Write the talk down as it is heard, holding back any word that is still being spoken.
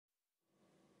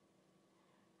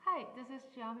Hi, this is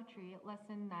Geometry,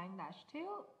 Lesson 9-2,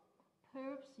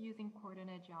 Proofs using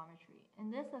Coordinate Geometry.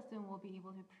 In this lesson, we'll be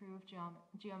able to prove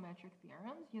geometric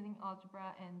theorems using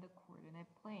algebra and the coordinate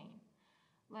plane.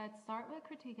 Let's start with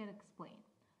critique and explain.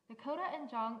 Dakota and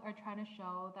Jung are trying to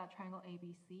show that triangle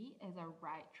ABC is a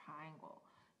right triangle.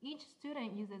 Each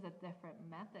student uses a different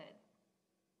method.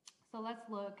 So let's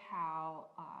look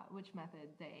which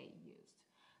method they used.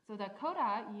 So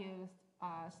Dakota used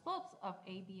slopes of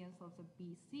AB and slopes of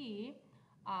BC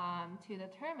to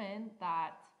determine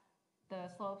that the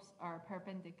slopes are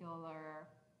perpendicular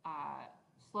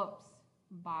slopes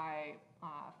by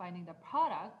finding the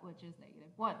product, which is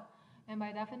 -1. And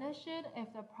by definition,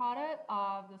 if the product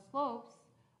of the slopes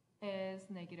is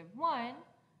 -1,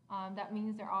 that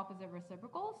means they're opposite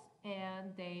reciprocals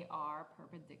and they are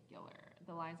perpendicular.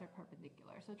 The lines are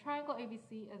perpendicular. So triangle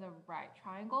ABC is a right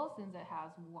triangle since it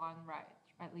has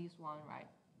at least one right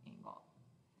angle,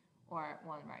 or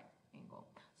one right angle.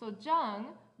 So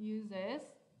Jung uses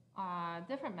a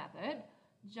different method.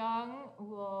 Jung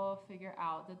will figure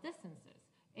out the distances.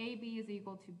 AB is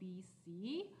equal to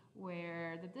BC,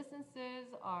 where the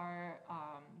distances are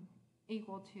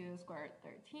equal to square root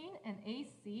 13, and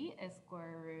AC is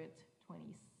square root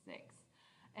 26.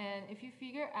 And if you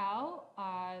figure out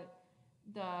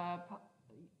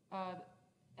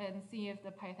and see if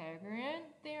the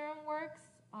Pythagorean theorem works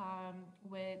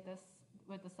with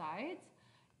the sides,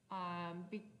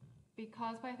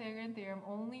 because Pythagorean theorem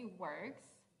only works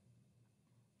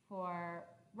for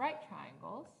right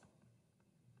triangles,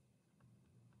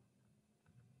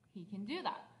 he can do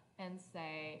that and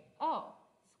say, oh,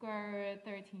 square root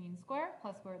 13 squared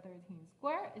plus square root 13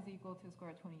 squared is equal to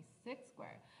square root 26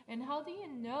 squared. And how do you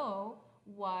know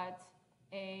what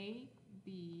A,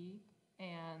 B,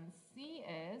 and C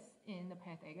is in the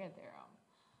Pythagorean theorem?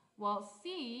 Well,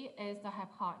 C is the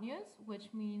hypotenuse,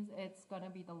 which means it's going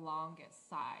to be the longest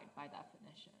side by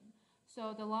definition.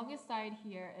 So the longest side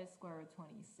here is square root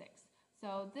 26.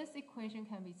 So this equation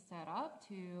can be set up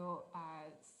to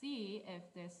see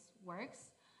if this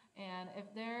works, and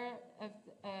if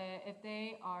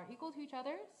they are equal to each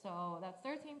other. So that's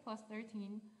 13 plus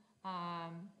 13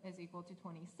 is equal to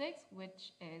 26,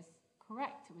 which is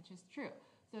correct, which is true.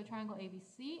 So triangle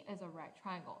ABC is a right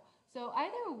triangle. So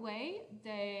either way,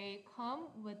 they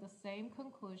come with the same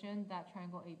conclusion that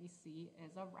triangle ABC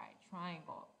is a right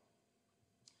triangle.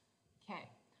 Okay,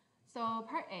 so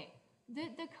part A.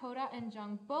 Did Dakota and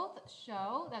Jung both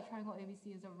show that triangle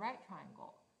ABC is a right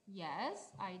triangle?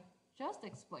 Yes, I just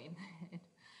explained it.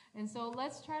 And so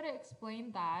let's try to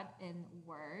explain that in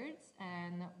words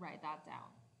and write that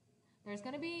down. There's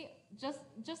going to be,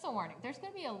 just a warning, there's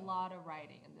going to be a lot of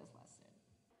writing in this lesson.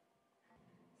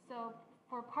 So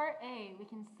for part A, we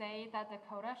can say that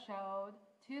Dakota showed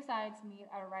two sides meet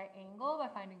at a right angle by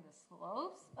finding the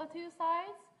slopes of two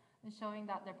sides and showing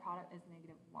that their product is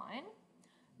 -1.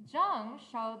 Jung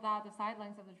showed that the side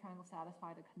lengths of the triangle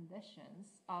satisfy the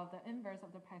conditions of the inverse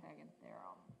of the Pythagorean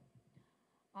theorem.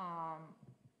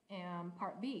 And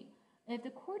part B, if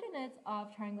the coordinates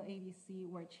of triangle ABC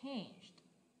were changed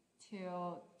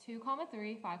to 2,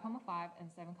 3, 5, 5,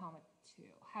 and 7,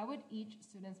 2, how would each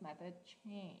student's method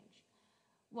change?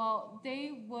 Well,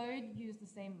 they would use the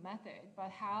same method,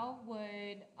 but how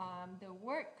would the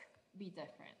work be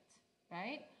different,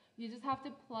 right? You just have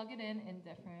to plug it in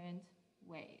different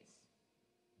ways.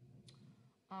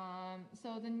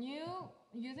 So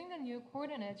using the new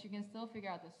coordinates, you can still figure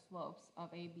out the slopes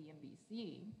of A, B, and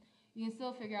BC. You can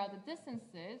still figure out the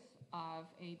distances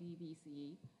of A, B,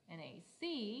 BC, and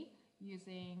AC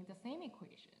using the same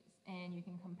equations, and you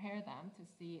can compare them to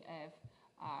see if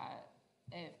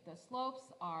the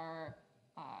slopes are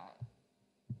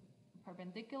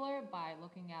perpendicular by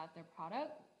looking at their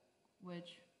product,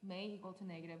 which may equal to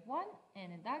 -1,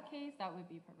 and in that case, that would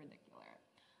be perpendicular,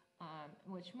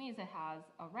 which means it has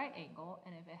a right angle,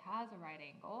 and if it has a right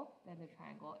angle, then the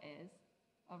triangle is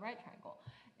a right triangle.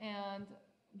 And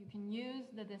you can use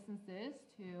the distances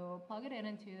to plug it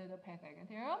into the Pythagorean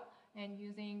theorem, and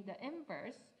using the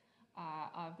inverse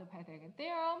of the Pythagorean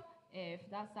theorem, if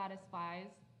that satisfies,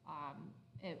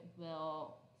 it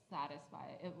will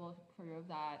prove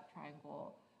that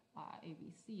triangle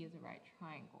ABC is a right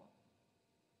triangle.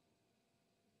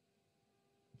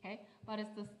 Okay, but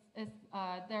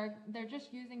they're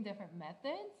just using different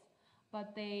methods,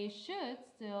 but they should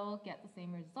still get the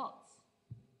same results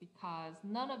because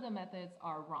none of the methods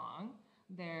are wrong.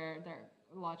 They're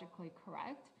logically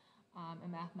correct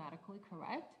and mathematically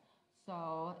correct,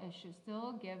 so it should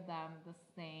still give them the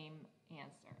same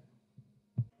answer.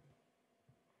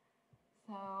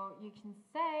 So you can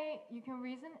say, you can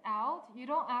reason out. You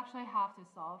don't actually have to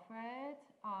solve for it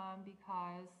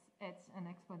because it's an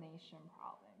explanation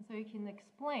problem. So you can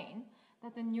explain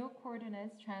that the new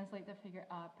coordinates translate the figure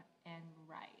up and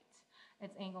right.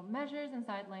 Its angle measures and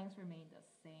side lengths remain the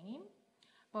same.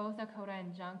 Both Dakota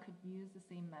and John could use the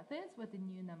same methods with the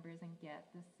new numbers and get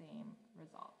the same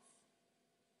results.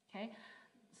 Okay,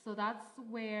 so that's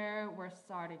where we're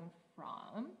starting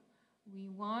from. We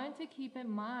want to keep in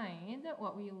mind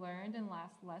what we learned in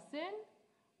last lesson.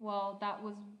 Well, that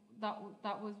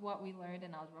was what we learned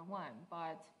in Algebra 1,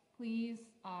 but please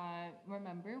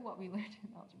remember what we learned in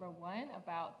Algebra 1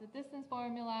 about the distance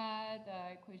formula,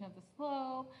 the equation of the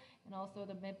slope, and also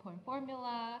the midpoint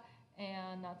formula,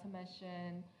 and not to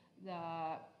mention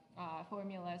the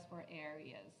formulas for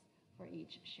areas for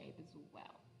each shape as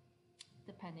well,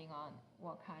 depending on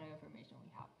what kind of information we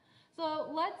have.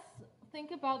 So let's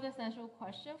think about the essential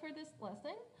question for this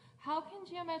lesson. How can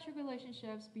geometric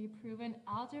relationships be proven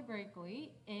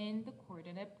algebraically in the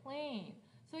coordinate plane?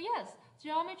 So yes,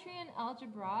 geometry and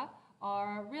algebra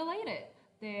are related.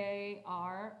 They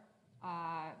are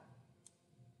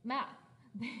math.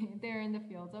 They're in the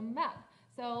fields of math.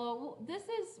 So this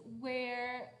is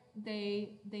where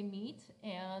they meet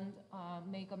and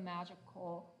make a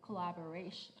magical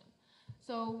collaboration.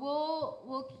 So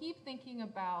we'll keep thinking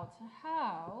about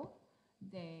how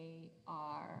they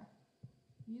are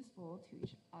useful to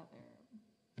each other.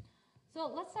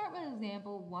 So let's start with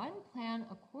example 1, plan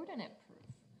a coordinate proof.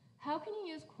 How can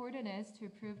you use coordinates to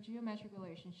prove geometric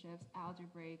relationships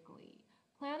algebraically?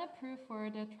 Plan a proof for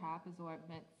the trapezoid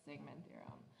mid-segment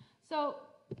theorem. So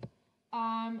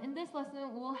in this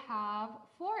lesson, we'll have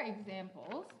 4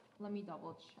 examples. Let me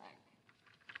double check.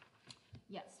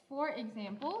 Yes, 4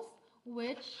 examples,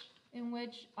 in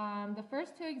which the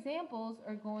first 2 examples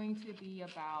are going to be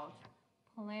about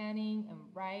planning and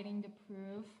writing the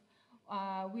proof.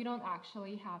 We don't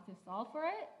actually have to solve for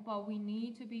it, but we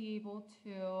need to be able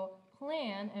to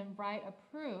plan and write a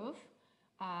proof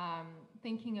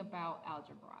thinking about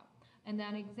algebra. And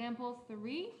then example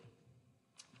 3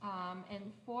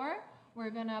 and 4, we're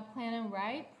gonna plan and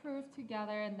write proofs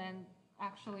together and then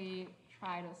actually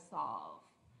try to solve.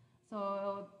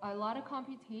 So a lot of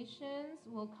computations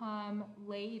will come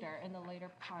later in the later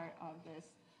part of this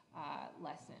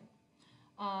lesson.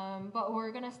 But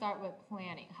we're gonna start with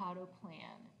planning, how to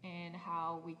plan and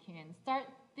how we can start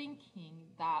thinking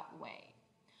that way.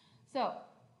 So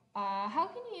how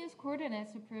can you use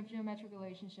coordinates to prove geometric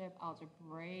relationship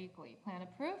algebraically? Plan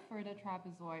a proof for the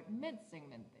trapezoid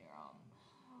mid-segment theorem.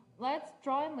 Let's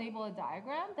draw and label a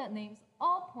diagram that names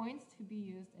all points to be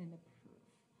used in the proof.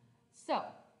 So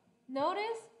notice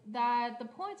that the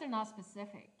points are not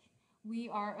specific. We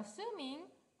are assuming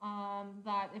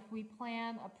that if we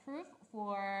plan a proof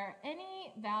for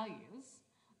any values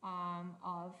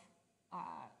of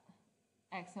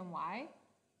x and y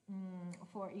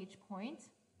for each point,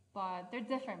 but they're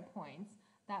different points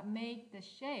that make the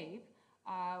shape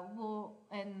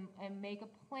and make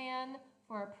a plan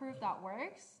for a proof that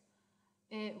works,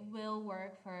 it will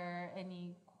work for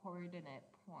any coordinate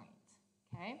point,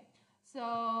 okay?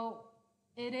 So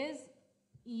it is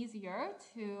easier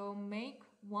to make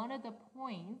one of the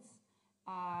points,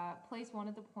 place one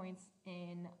of the points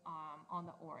in on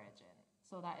the origin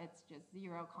so that it's just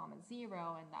 0,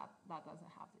 0, and that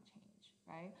doesn't have to change,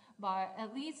 right? But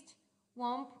at least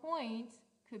one point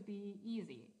could be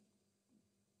easy,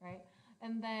 right?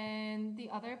 And then the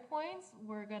other points,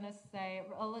 we're gonna say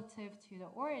relative to the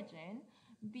origin,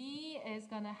 B is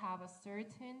gonna have a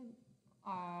certain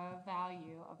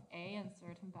value of A and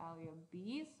certain value of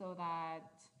B so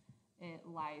that it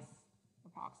lies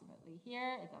approximately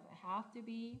here. It doesn't have to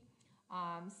be.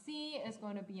 C is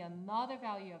going to be another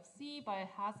value of C, but it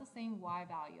has the same Y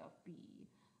value of B.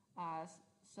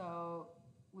 So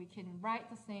we can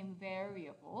write the same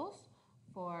variables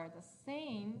for the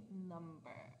same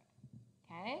number.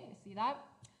 Okay, you see that?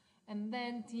 And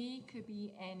then D could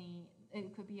be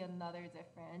it could be another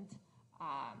different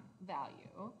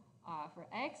value for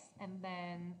X, and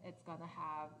then it's gonna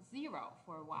have 0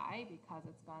 for Y because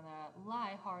it's gonna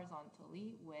lie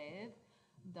horizontally with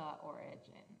the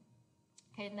origin.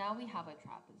 Okay, now we have a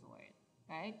trapezoid,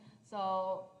 right?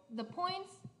 So the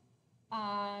points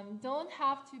don't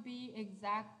have to be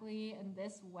exactly in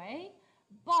this way,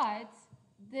 but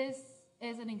this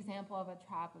is an example of a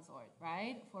trapezoid,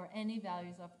 right? For any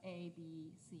values of A,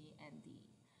 B, C, and D.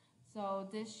 So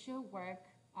this should work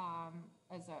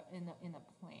in a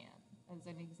plan, as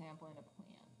an example in a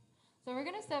plan. So we're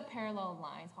gonna set parallel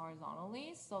lines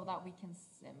horizontally so that we can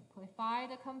simplify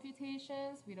the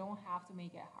computations. We don't have to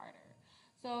make it harder.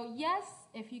 So yes,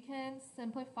 if you can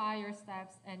simplify your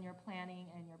steps and your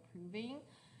planning and your proving,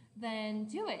 then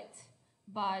do it.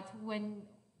 But when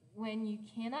you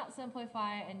cannot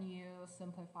simplify and you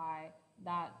simplify,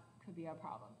 that could be a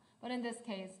problem. But in this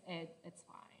case, it's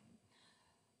fine.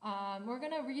 We're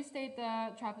going to restate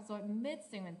the trapezoid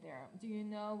mid-segment theorem. Do you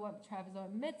know what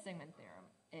trapezoid mid-segment theorem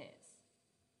is?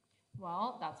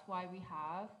 Well, that's why we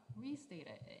have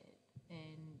restated it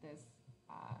in the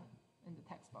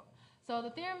textbook. So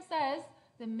the theorem says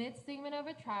the mid-segment of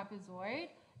a trapezoid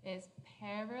is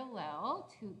parallel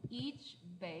to each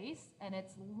base, and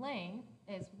its length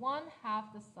is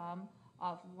 1/2 the sum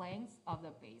of lengths of the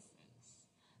bases.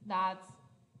 That's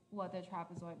what the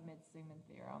trapezoid mid-segment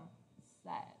theorem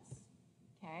says.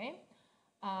 Okay,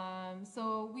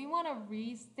 so we want to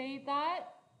restate that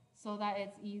so that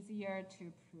it's easier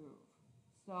to prove.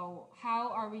 So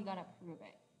how are we going to prove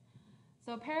it?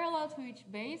 So parallel to each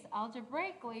base,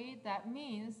 algebraically, that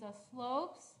means the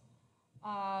slopes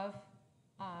of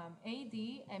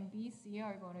AD and BC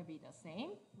are going to be the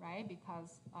same, right?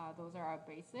 Because those are our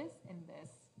bases in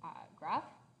this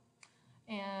graph.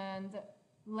 And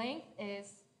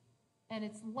its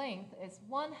length is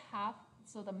 1/2,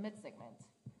 so the mid-segment.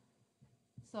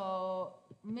 So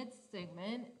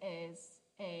mid-segment is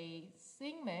a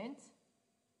segment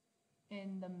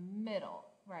in the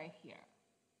middle, right here.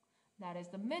 That is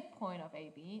the midpoint of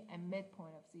AB and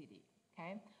midpoint of CD,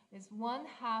 okay? Is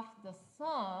 1/2 the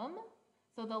sum.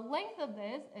 So the length of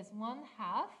this is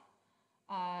 1/2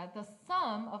 the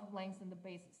sum of lengths and the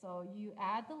bases. So you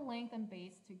add the length and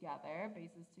bases together,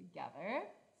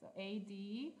 so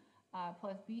AD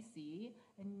plus BC,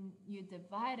 and you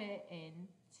divide it in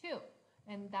 2.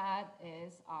 And that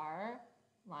is our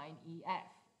line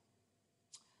EF.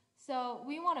 So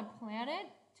we want to plan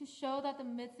it to show that the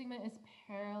mid-segment is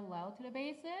parallel to the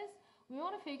bases. We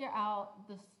want to figure out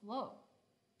the slopes,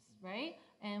 right?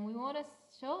 And we want to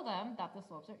show them that the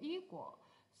slopes are equal.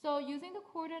 So using the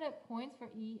coordinate points for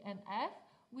E and F,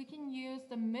 we can use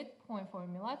the midpoint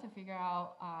formula to figure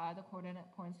out the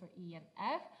coordinate points for E and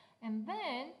F, and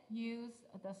then use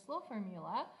the slope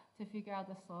formula to figure out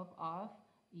the slope of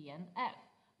E and F.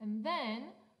 And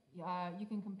then you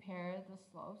can compare the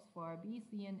slopes for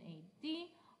BC and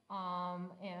AD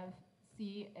and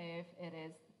see if it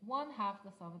is 1/2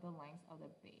 the sum of the lengths of the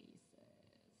bases.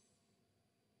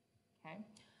 Okay,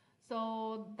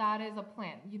 so that is a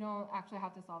plan. You don't actually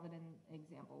have to solve it in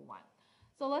example 1.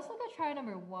 So let's look at try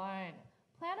number 1.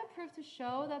 Plan a proof to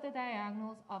show that the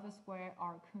diagonals of a square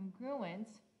are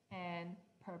congruent and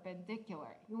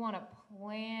perpendicular. You want to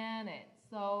plan it.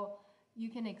 So you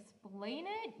can explain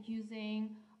it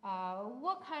using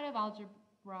what kind of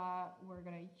algebra we're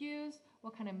going to use,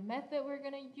 what kind of method we're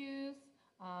going to use,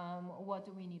 what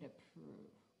do we need to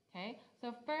prove. Okay,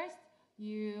 so first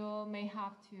you may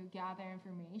have to gather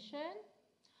information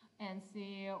and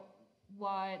see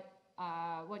what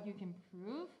you can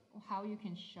prove, how you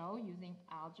can show using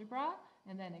algebra,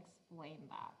 and then explain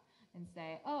that and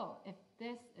say, oh, if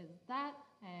this is that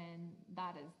and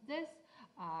that is this,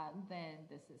 then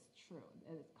this is true.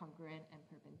 It is congruent and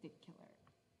perpendicular.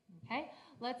 Okay,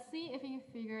 let's see if you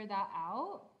figure that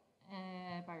out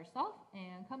by yourself,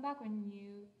 and come back when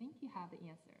you think you have the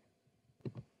answer.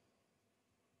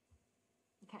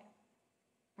 Okay,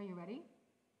 are you ready?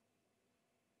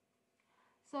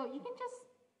 So you can just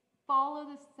follow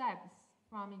the steps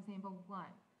from example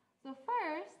 1. So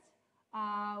first,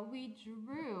 we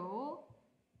drew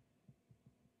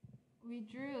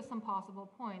some possible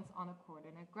points on a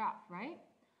coordinate graph, right?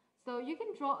 So you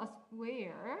can draw a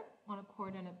square on a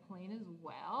coordinate plane as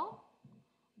well,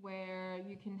 where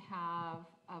you can have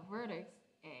a vertex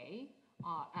A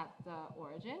at the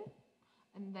origin,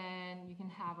 and then you can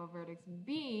have a vertex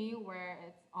B where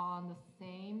it's on the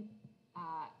same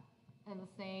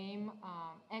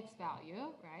x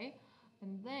value, right?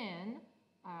 And then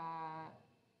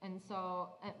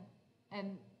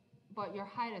but your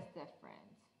height is different,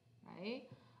 right?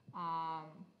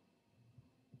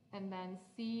 And then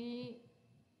C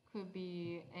could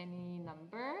be any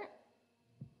number,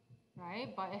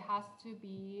 right? But it has to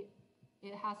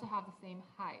have the same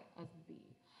height as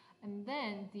B. And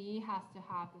then D has to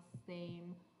have the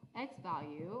same x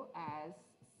value as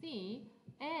C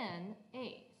and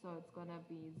A. So it's gonna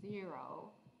be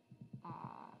 0.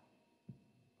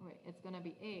 It's gonna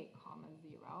be A,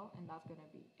 0, and that's gonna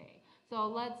be A. So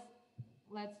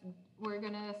we're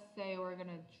gonna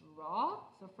draw.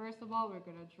 So first of all, we're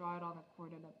gonna draw it on the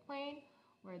coordinate plane,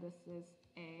 where this is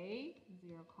A,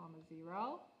 0,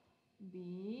 0,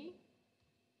 B,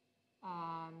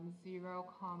 0,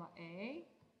 A,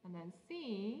 and then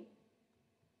C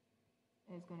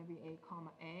is going to be A,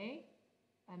 A,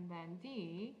 and then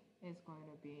D is going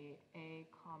to be A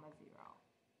comma 0,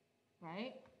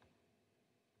 right?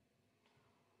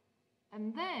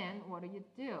 And then what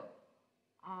do?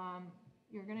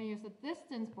 You're going to use the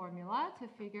distance formula to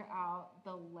figure out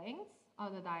the lengths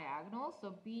of the diagonals,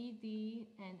 so BD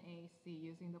and AC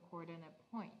using the coordinate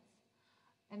points.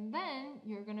 And then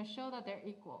you're going to show that they're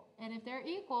equal. And if they're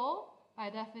equal, by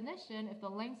definition, if the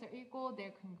lengths are equal,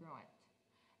 they're congruent.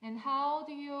 And how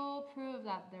do you prove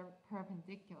that they're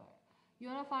perpendicular? You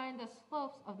want to find the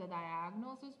slopes of the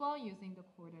diagonals as well using the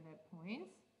coordinate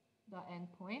points, the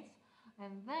endpoints,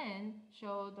 and then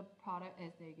show the product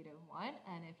is -1,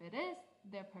 and if it is,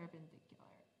 they're perpendicular.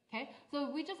 Okay, so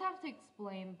we just have to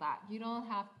explain that. You don't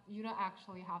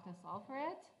actually have to solve for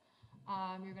it.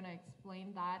 You're gonna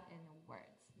explain that in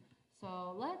words.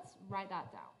 So let's write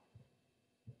that down.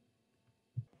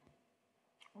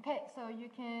 Okay, so you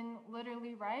can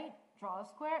literally write, draw a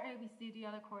square ABCD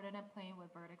on the coordinate plane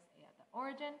with vertex A at the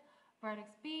origin,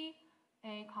 vertex B,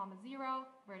 A comma 0,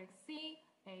 vertex C,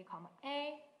 A comma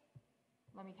A.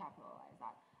 Let me capitalize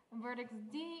that. And vertex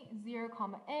D, 0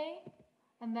 comma A.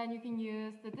 And then you can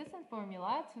use the distance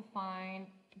formula to find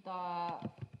the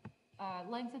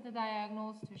lengths of the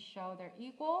diagonals to show they're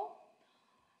equal.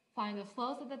 Find the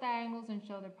slopes of the diagonals and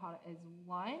show the product is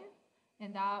 1.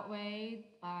 And that way,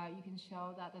 you can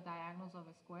show that the diagonals of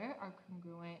a square are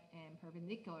congruent and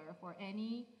perpendicular for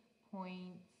any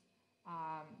points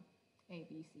A,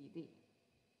 B, C, D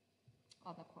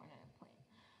on the coordinate plane.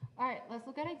 All right, let's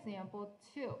look at example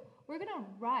 2. We're going to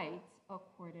write a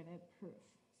coordinate proof.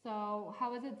 So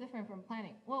how is it different from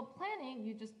planning? Well, planning,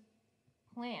 you just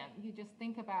plan. You just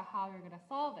think about how you're going to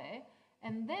solve it,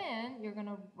 and then you're going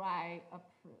to write a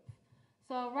proof.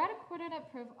 So write a coordinate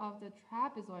proof of the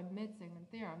trapezoid mid-segment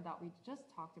theorem that we just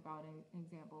talked about in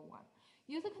example 1.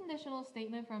 Use a conditional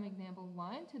statement from example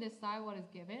 1 to decide what is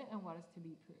given and what is to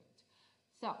be proved.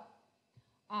 So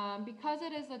because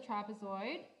it is a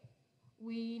trapezoid,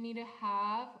 we need to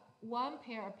have one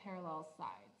pair of parallel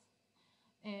sides,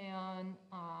 and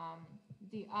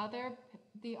the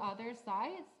other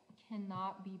sides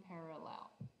cannot be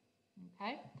parallel.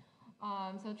 Okay,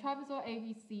 so trapezoid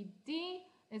ABCD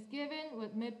is given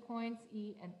with midpoints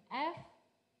E and F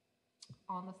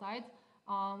on the sides.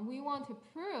 We want to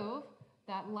prove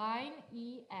that line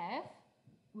EF,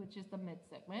 which is the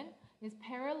mid-segment, is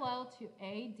parallel to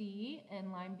AD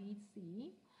and line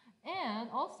BC, and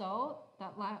also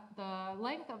that the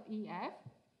length of EF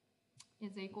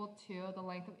is equal to the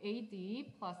length of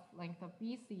AD plus length of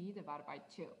BC divided by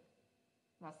 2.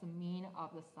 That's the mean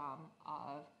of the sum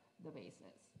of the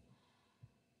bases.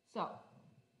 So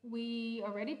we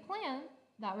already planned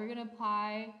that we're going to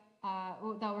apply,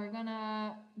 that we're going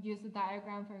to use the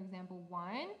diagram for example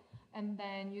 1, and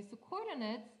then use the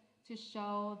coordinates to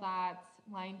show that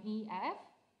line EF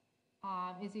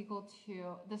is equal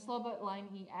to, the slope of line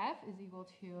EF is equal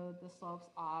to the slopes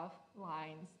of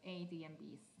lines AD and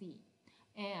BC.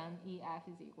 And EF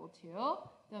is equal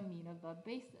to the mean of the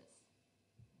bases.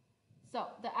 So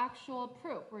the actual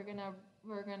proof, we're gonna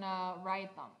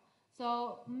write them.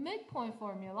 So midpoint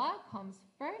formula comes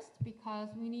first because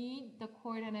we need the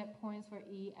coordinate points for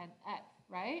E and F,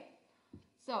 right?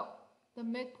 So the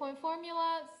midpoint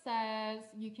formula says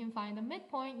you can find the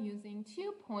midpoint using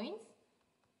 2 points.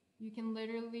 You can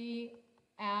literally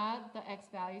add the x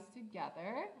values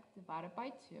together, divided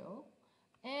by 2,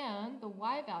 and the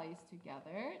y values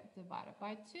together, divided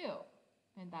by 2.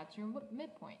 And that's your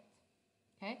midpoint.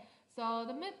 Okay, so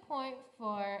the midpoint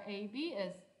for AB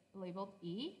is labeled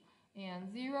E,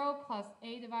 and 0 plus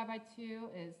A divided by 2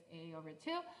 is A over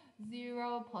 2.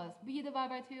 0 plus B divided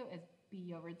by 2 is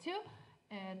B over 2.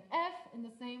 And F, in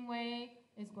the same way,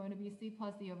 is going to be C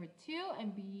plus D over 2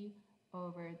 and B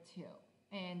over 2.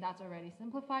 And that's already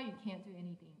simplified. You can't do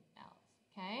anything else,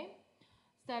 okay?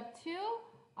 Step 2,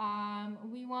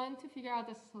 we want to figure out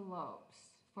the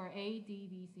slopes for A, D,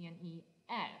 B, C, and E,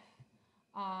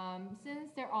 F.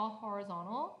 Since they're all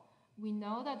horizontal, we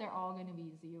know that they're all going to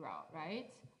be 0,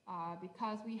 right?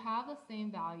 Because we have the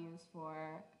same values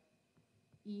for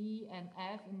E and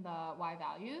F in the y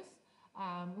values.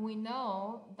 We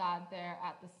know that they're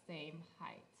at the same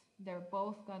height. They're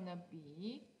both going to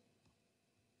be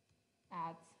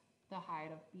at the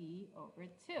height of B over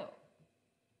 2.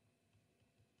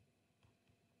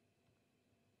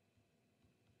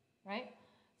 Right?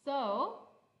 So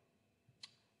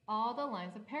all the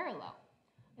lines are parallel.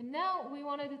 And now we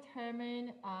want to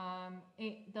determine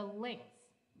the lengths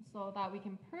so that we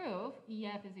can prove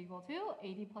EF is equal to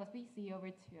AD plus BC over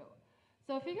 2.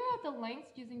 So figure out the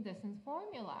lengths using distance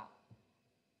formula.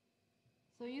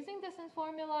 So using distance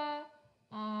formula,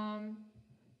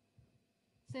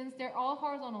 Since they're all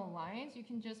horizontal lines, you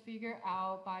can just figure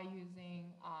out by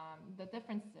using the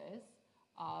differences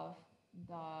of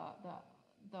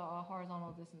the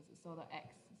horizontal distances, so the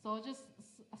x. So just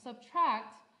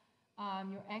subtract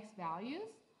your x values,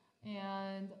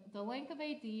 and the length of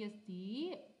AD is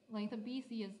D, length of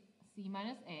BC is C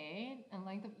minus A, and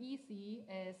length of EC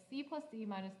is C plus D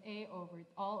minus A over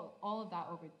all of that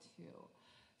over 2.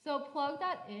 So plug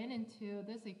that into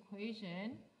this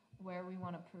equation where we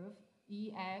want to prove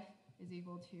EF is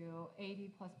equal to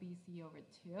AD plus BC over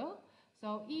 2.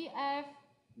 So EF,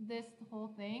 this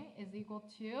whole thing, is equal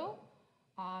to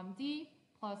D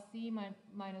plus C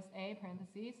minus A,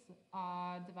 parentheses,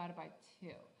 divided by 2.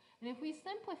 And if we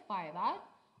simplify that,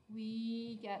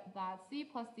 we get that C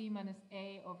plus D minus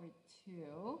A over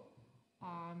 2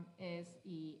 is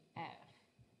EF,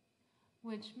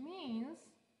 which means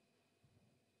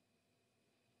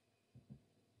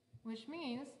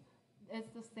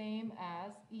it's the same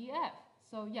as EF.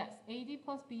 So yes, AD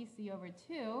plus BC over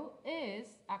 2 is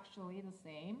actually the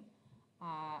same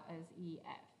as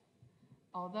EF.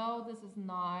 Although this is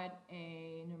not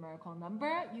a numerical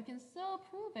number, you can still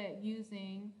prove it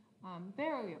using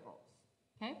variables.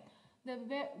 Okay,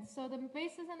 so the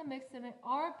bases and the mixed segment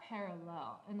are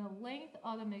parallel, and the length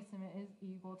of the mixed segment is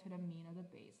equal to the mean of the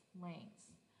base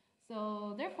lengths.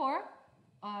 So therefore,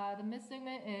 the mixed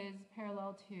segment is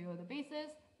parallel to the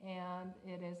bases, and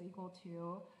it is equal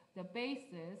to the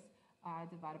bases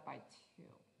divided by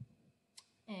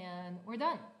 2. And we're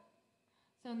done.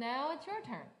 So now it's your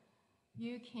turn.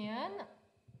 You can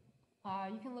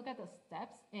look at the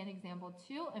steps in example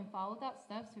 2 and follow that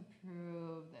steps to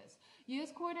prove this.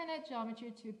 Use coordinate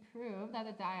geometry to prove that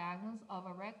the diagonals of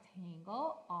a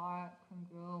rectangle are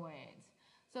congruent.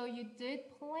 So you did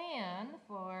plan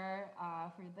for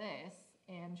this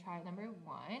in try number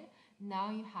 1. Now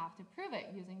you have to prove it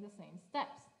using the same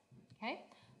steps. Okay?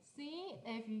 See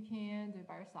if you can do it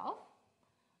by yourself,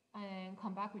 and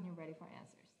come back when you're ready for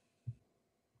answers.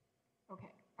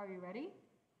 Okay, are you ready?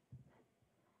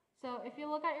 So if you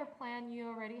look at your plan, you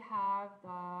already have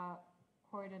the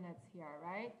coordinates here,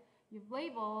 right? You've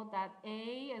labeled that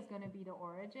A is going to be the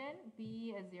origin,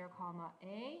 B is 0,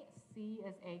 A, C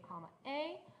is A,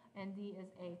 A, and D is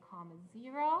A,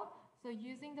 0. So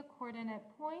using the coordinate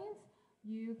points,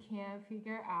 you can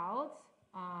figure out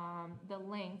the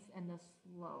lengths and the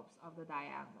slopes of the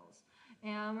diagonals.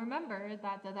 And remember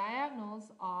that the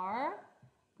diagonals are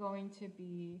going to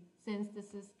be, since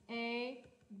this is A,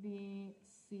 B,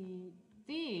 C,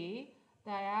 D,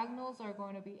 diagonals are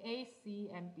going to be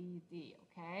AC and BD,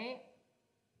 okay?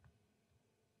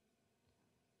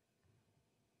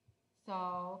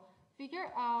 So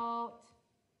figure out,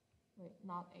 wait,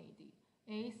 not AD,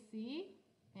 AC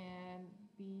and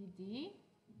BD,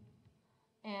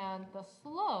 and the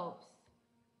slopes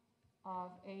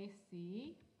of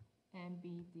AC and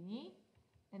BD,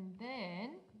 and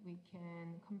then we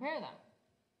can compare them.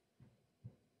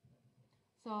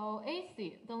 So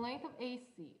AC, the length of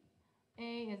AC,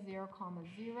 A is 0,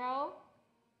 0,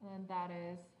 and that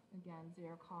is again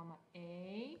 0,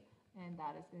 A, and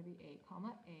that is going to be A,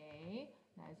 A,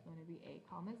 that is going to be A,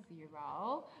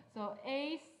 0. So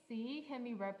AC can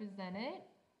be represented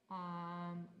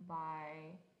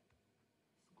by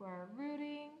square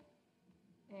rooting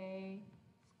A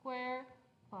square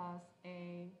plus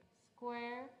A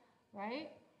square, right?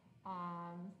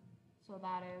 So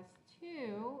that is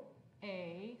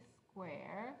 2A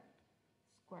square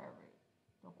root,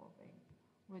 the whole thing,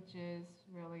 which is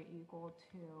really equal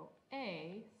to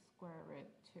A square root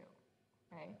 2,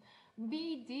 right?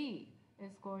 BD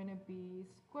is going to be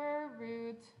square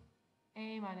root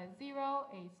A minus 0,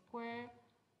 A square,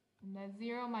 and then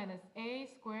 0 minus A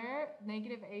square,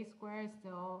 negative A square is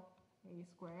still A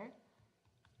square.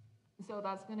 So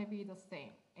that's going to be the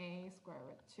same, A square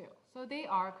root 2. So they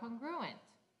are congruent,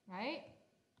 right?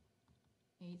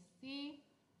 AC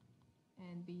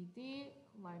and BD,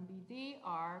 line BD,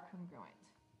 are congruent.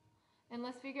 And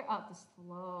let's figure out the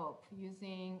slope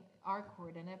using our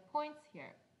coordinate points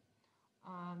here.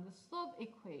 The slope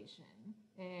equation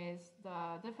is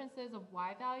the differences of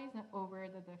y values over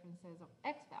the differences of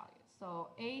x values. So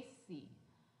AC,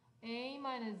 A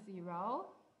minus 0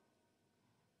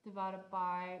 divided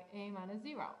by A minus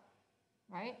 0,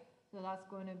 right? So that's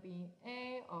going to be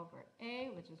A over A,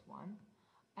 which is 1.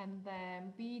 And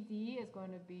then BD is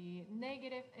going to be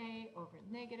negative A over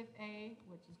negative A,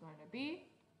 which is going to be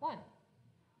 1.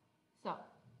 So,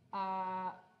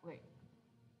 wait,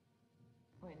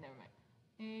 never mind.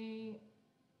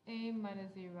 A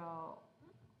minus 0,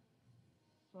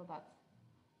 so that's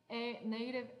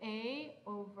negative A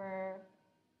over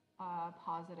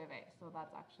positive A, so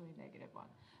that's actually negative 1.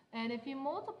 And if you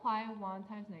multiply 1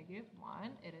 times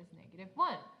 -1, it is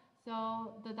 -1.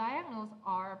 So the diagonals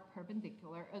are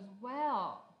perpendicular as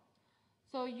well.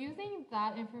 So using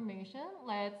that information,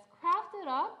 let's craft it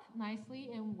up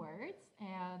nicely in words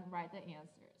and write the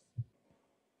answers.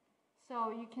 So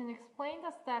you can explain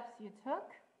the steps you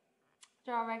took.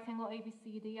 Draw a rectangle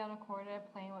ABCD on a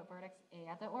coordinate plane with vertex A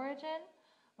at the origin.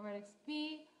 Vertex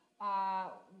B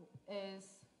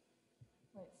is,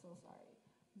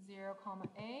 0,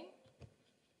 A.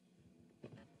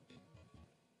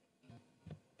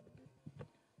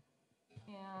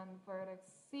 And vertex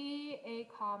C, A,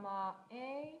 comma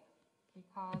A,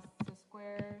 because the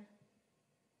square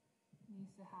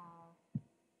needs to have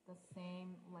the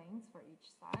same lengths for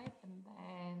each side. And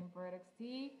then vertex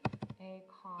D, A,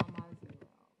 comma 0.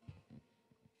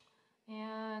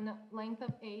 And length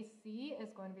of AC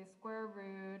is going to be square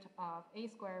root of A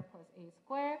squared plus A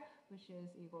squared, which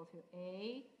is equal to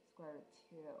A square root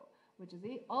 2, which is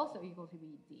also equal to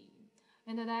BD.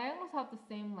 And the diagonals have the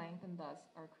same length and thus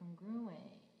are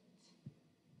congruent.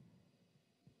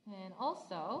 And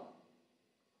also,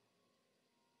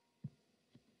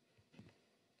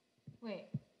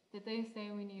 wait, did they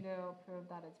say we need to prove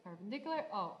that it's perpendicular?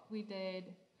 Oh, we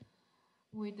did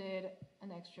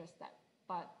an extra step,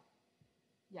 but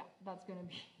yeah, that's going to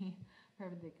be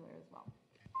perpendicular as well.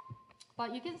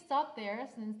 But you can stop there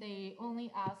since they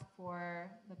only ask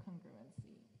for the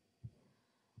congruency.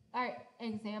 All right,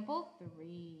 example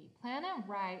 3. Plan and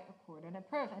write a coordinate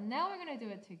proof. And now we're going to do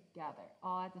it together,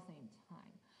 all at the same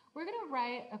time. We're going to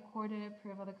write a coordinate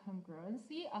proof of the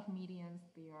congruency of median's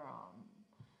theorem.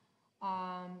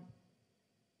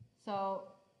 So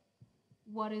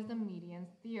what is the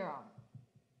median's theorem?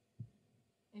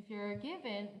 If you're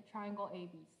given triangle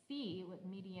ABC with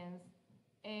medians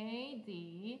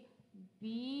AD,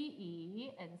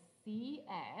 BE, and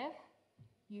CF,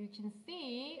 you can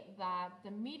see that the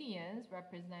medians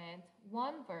represent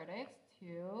one vertex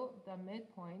to the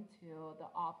midpoint to the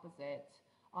opposite,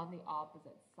 on the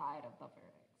opposite side of the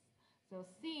vertex. So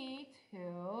C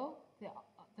to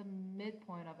the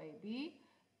midpoint of AB,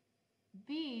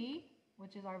 B,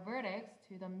 which is our vertex,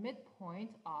 to the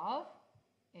midpoint of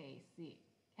AC.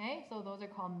 Okay, so those are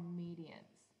called medians.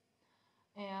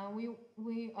 And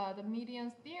the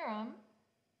median's theorem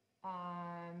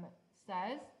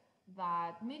says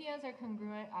that medians are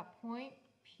congruent at point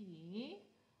P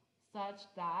such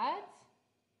that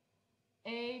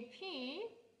AP,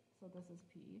 so this is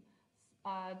P,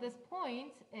 this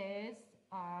point is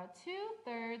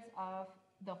 2/3 of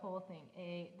the whole thing,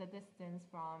 the distance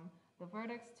from the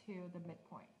vertex to the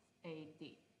midpoint,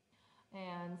 AD.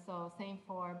 And so same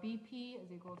for BP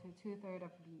is equal to 2/3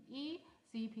 of BE,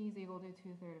 CP is equal to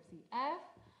 2/3 of CF.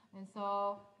 And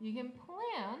so you can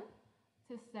plan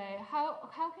to say,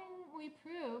 how can we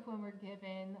prove when we're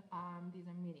given these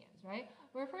are medians, right?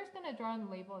 We're first going to draw and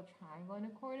label a triangle in a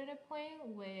coordinate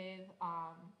plane with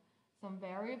some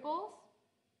variables.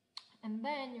 And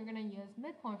then you're going to use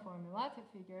midpoint formula to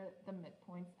figure the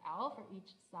midpoints out for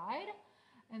each side.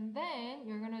 And then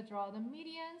you're going to draw the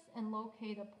medians and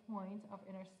locate a point of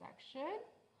intersection.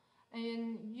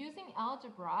 And using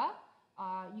algebra,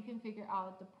 you can figure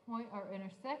out the point or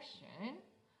intersection.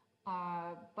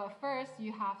 But first,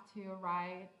 you have to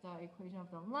write the equation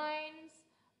of the lines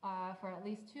for at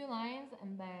least 2 lines,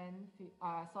 and then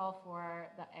solve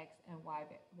for the x and y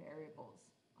variables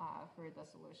for the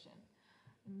solution.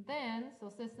 And then, so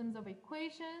systems of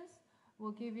equations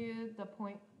will give you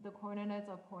the coordinates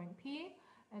of point P.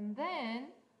 And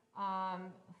then,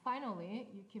 finally,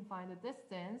 you can find the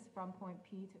distance from point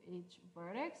P to each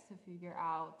vertex to figure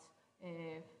out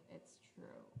if it's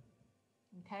true.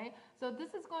 Okay, so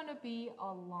this is going to be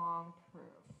a long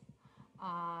proof,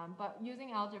 but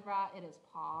using algebra, it is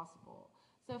possible.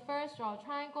 So first, draw a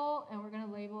triangle, and we're going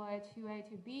to label it 2A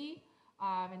to B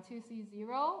and 2C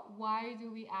 0. Why do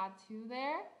we add 2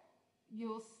 there?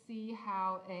 You'll see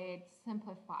how it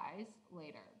simplifies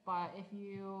later. But if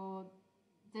you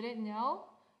didn't know,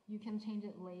 you can change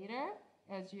it later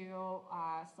as you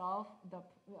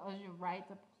write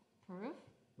the proof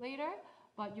later.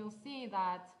 But you'll see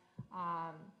that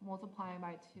multiplying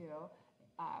by 2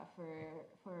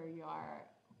 for your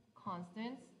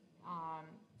constants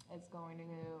is going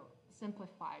to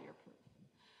simplify your proof.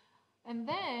 And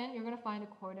then you're going to find the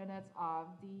coordinates of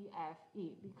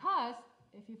DFE, because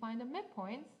if you find the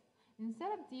midpoints,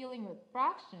 instead of dealing with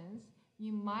fractions,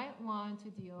 you might want to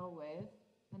deal with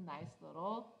the nice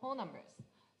little whole numbers.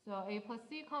 So A plus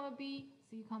C comma B,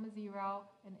 C comma 0,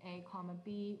 and A comma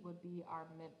B would be our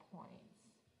midpoints.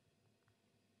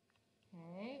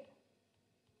 Okay.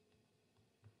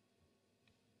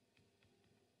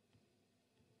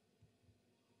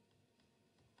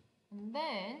 And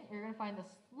then you're going to find the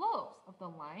slopes of the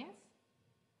lines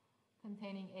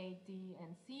containing AD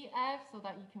and CF so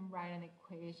that you can write an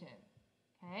equation.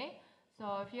 Okay,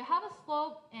 so if you have a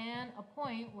slope and a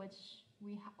point, which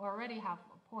we already have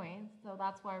a point, so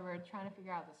that's why we're trying to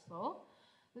figure out the slope,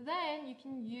 then you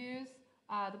can use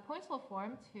the point slope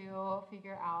form to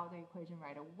figure out the equation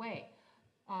right away.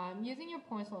 Using your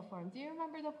point slope form, do you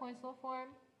remember the point slope form?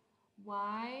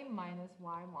 Y minus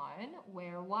y1,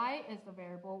 where y is the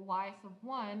variable, y sub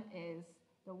 1 is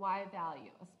the y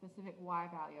value, a specific y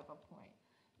value of a point,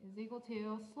 is equal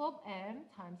to slope m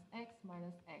times x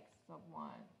minus x sub 1.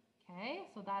 Okay,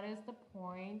 so that is the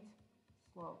point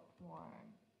slope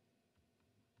form.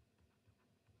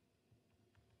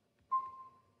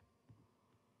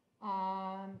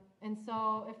 And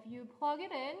so if you plug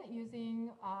it in using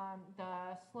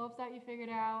the slopes that you figured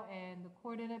out and the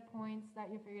coordinate points that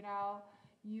you figured out,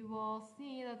 you will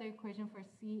see that the equation for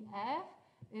CF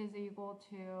is equal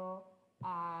to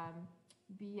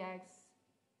bx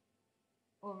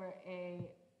over a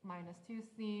minus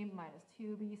 2c minus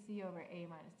 2bc over a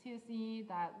minus 2c.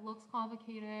 That looks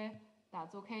complicated.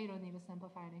 That's okay. You don't need to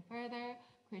simplify any further.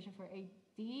 Equation for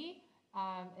AD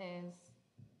is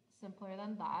simpler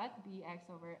than that, bx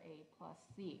over a plus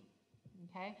c.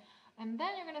 Okay, and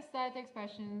then you're going to set the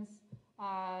expressions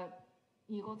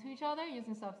equal to each other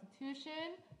using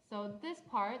substitution. So this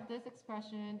part, this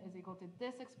expression is equal to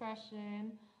this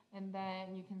expression, and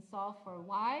then you can solve for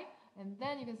y, and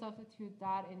then you can substitute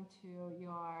that into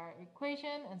your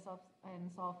equation and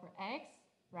solve for x,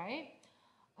 right?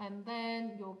 And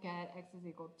then you'll get x is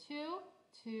equal to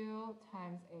 2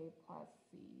 times a plus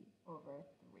c over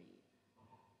 3.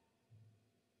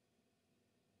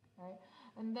 Right?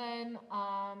 And then,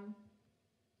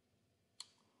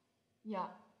 yeah,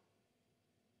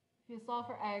 if you solve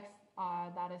for x,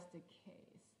 that is the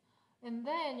case. And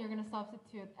then you're going to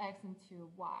substitute x into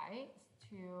y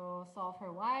to solve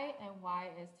for y, and y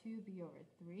is 2b over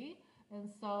 3. And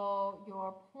so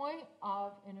your point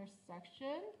of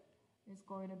intersection is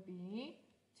going to be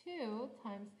 2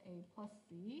 times a plus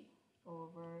c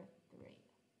over 3.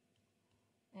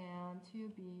 And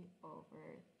 2b over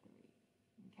 3.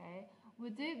 Okay, we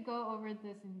did go over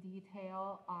this in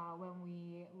detail when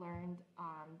we learned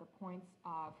the points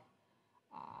of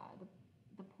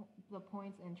the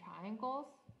points in triangles,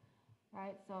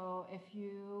 right? So if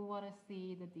you want to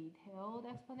see the detailed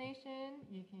explanation,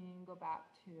 you can go back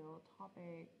to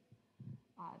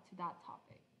that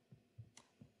topic.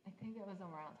 I think it was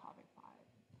around topic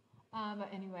 5. But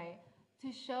anyway,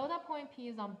 to show that point P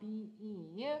is on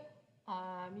BE,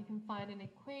 you can find an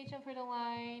equation for the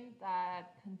line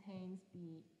that contains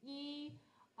BE,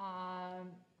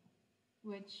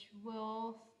 which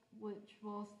will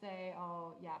say,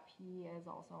 oh yeah, P is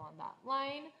also on that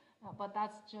line, but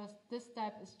this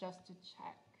step is just to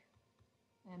check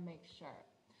and make sure.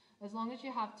 As long as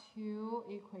you have 2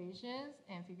 equations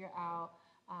and figure out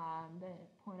the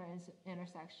point of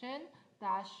intersection,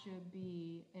 that should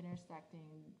be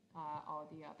intersecting all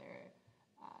the other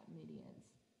medians.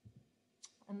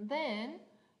 And then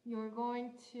you're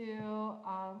going to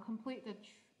complete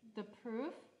the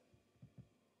proof.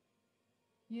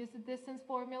 Use the distance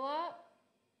formula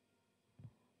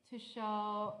to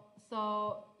show.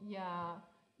 So yeah,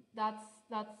 that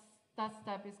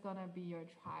step is gonna be your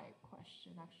try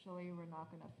question. Actually, we're not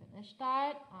gonna finish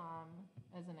that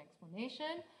as an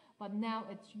explanation. But now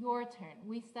it's your turn.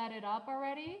 We set it up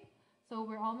already, so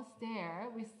we're almost there.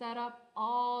 We set up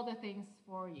all the things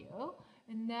for you.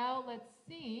 And now let's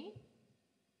see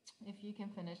if you can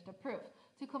finish the proof.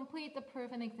 To complete the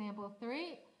proof in example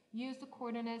 3, use the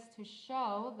coordinates to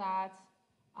show that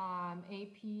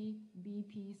AP,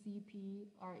 BP, CP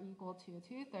are equal to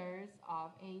 2/3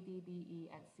 of AD, BE,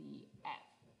 and CF.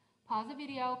 Pause the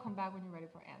video, come back when you're ready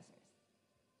for answers.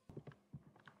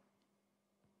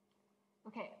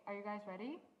 Okay, are you guys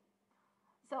ready?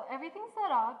 So everything's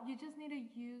set up. You just need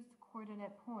to use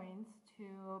coordinate points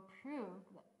to prove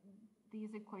that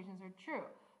these equations are true.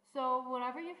 So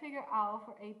whatever you figure out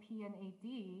for AP and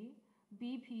AD,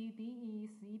 BP, BE,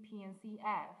 CP, and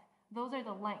CF, those are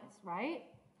the lengths, right?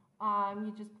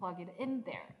 You just plug it in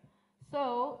there.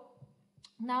 So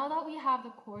now that we have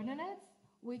the coordinates,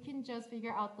 we can just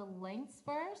figure out the lengths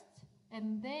first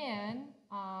and then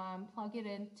plug it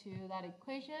into that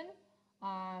equation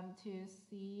to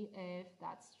see if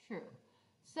that's true.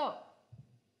 So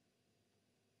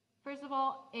first of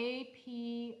all, AP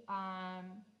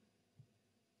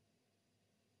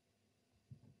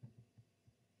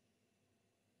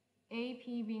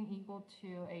being equal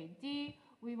to AD,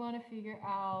 we want to figure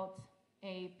out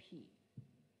AP.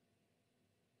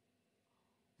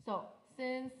 So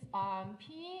since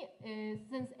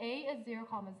since a is 0,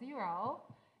 0,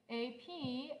 AP,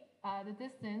 the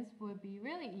distance would be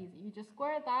really easy. You just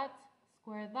square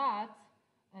that,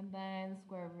 and then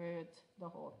square root the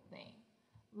whole thing.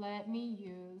 Let me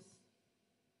use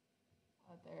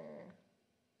other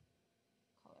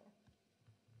color.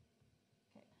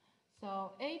 Okay,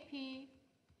 so AP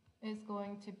is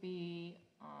going to be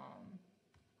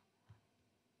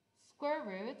square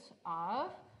root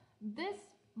of this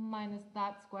minus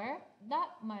that square,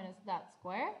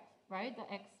 right?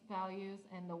 The x values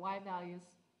and the y values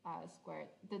squared.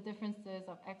 The differences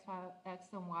of x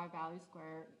and y values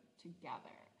squared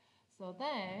together. So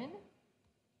then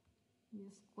you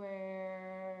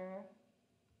square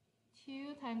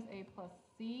 2 times a plus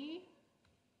c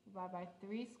divided by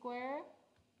 3 squared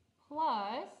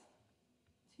plus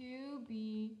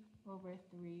 2b over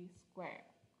 3 squared.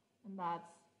 And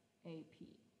that's AP.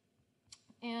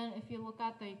 And if you look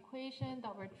at the equation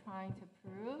that we're trying to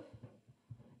prove,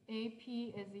 AP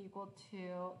is equal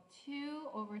to 2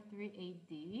 over 3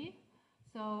 AD.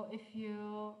 So if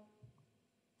you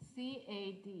see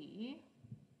AD,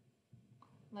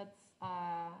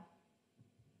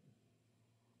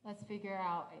 let's figure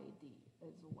out AD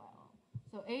as well.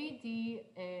 So AD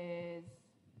is,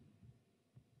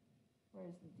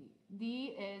 where's the D?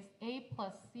 D is A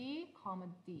plus C comma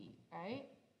D, right?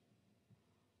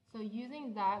 So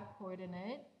using that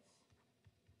coordinate,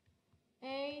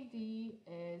 AD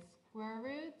is square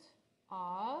root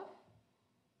of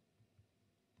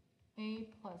A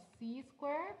plus C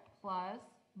squared plus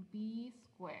B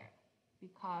squared,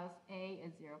 because A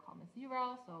is 0,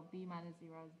 0, so B minus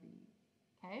 0 is B,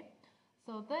 okay?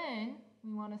 So then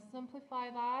we want to simplify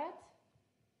that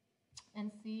and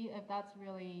see if that's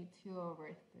really 2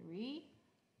 over 3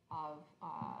 of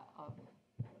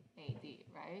AD,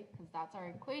 right? Because that's our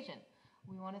equation.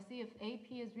 We want to see if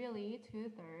AP is really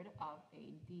 2/3 of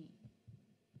AD.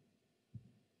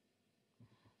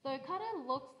 So it kind of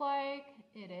looks like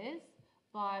it is,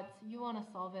 but you want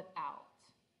to solve it out,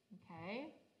 okay?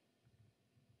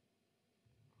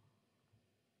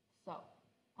 So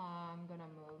I'm going to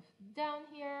move down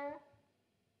here.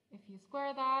 If you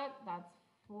square that, that's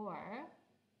 4.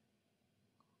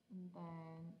 And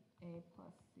then A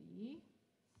plus C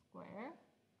square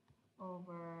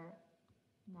over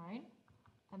 9.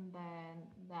 And then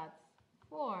that's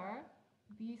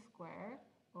 4b squared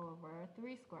over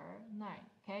 3 squared, 9.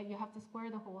 Okay, you have to square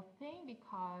the whole thing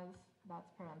because that's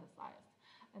parenthesized.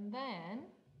 And then,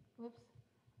 whoops,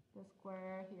 the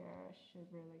square here should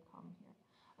really come here.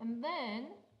 And then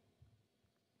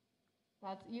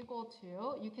that's equal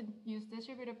to, you can use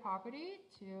distributive property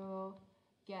to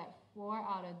get 4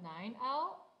 out of 9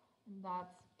 out. And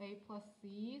that's A plus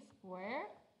C squared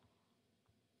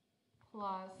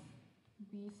plus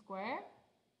B squared,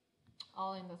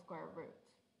 all in the square root,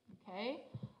 okay?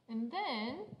 And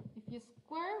then, if you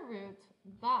square root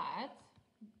that,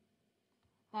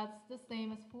 that's the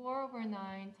same as 4 over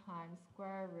 9 times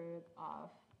square root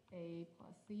of A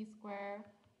plus C squared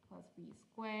plus B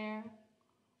squared.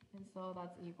 And so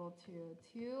that's equal to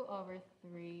 2 over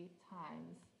 3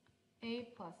 times A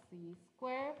plus C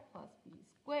squared plus B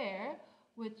squared,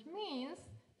 which means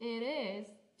it is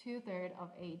 2/3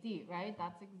 of AD, right?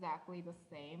 That's exactly the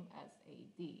same as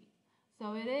AD.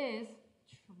 So it is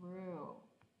true,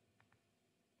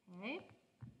 okay?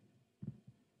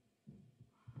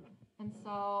 And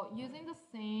so using the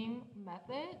same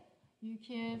method, you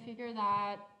can figure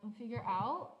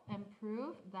out and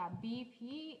prove that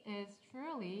BP is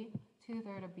truly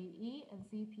 2/3 of BE and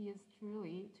CP is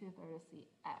truly 2/3 of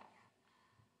CF.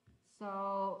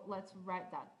 So let's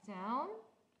write that down.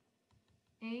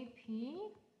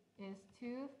 AP is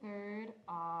 2/3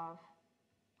 of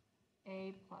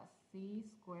A plus C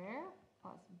squared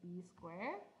plus B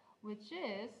squared, which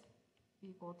is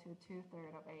equal to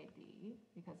 2/3 of AD,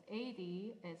 because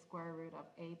AD is square root of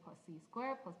A plus C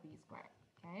squared plus B squared,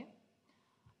 okay?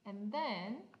 And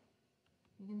then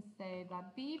you can say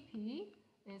that BP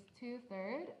is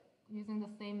 2/3, using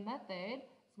the same method,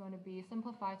 it's going to be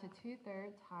simplified to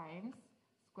 2/3 times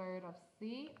square root of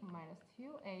C minus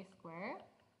 2A squared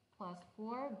plus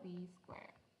 4B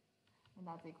squared. And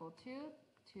that's equal to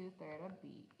 2/3 of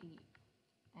BE.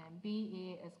 And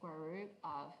BE is square root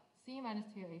of C minus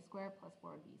 2A squared plus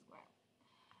 4B squared.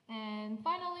 And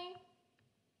finally,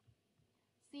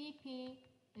 CP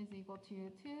is equal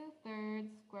to 2/3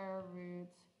 square root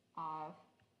of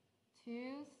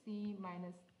 2C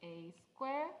minus A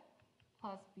squared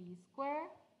plus B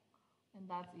squared. And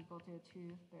that's equal to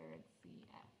 2/3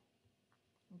 CF.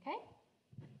 Okay?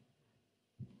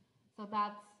 So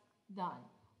that's done.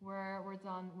 we're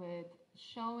done with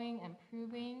showing and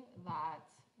proving that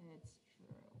it's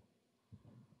true.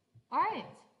 All right,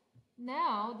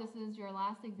 now this is your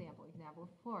last example, example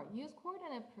 4. Use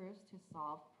coordinate proofs to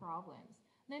solve problems.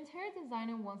 The interior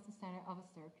designer wants the center of a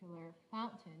circular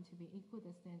fountain to be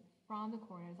equidistant from the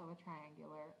corners of a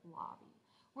triangular lobby.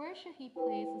 Where should he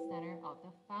place the center of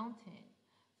the fountain?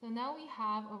 So now we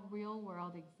have a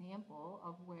real-world example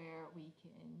of where we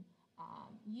can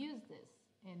use this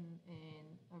in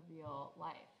a real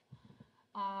life.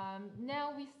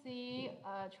 Now we see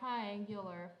a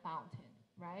triangular fountain,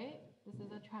 right? This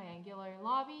is a triangular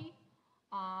lobby.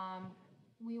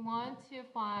 We want to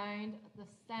find the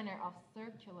center of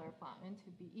circular fountain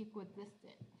to be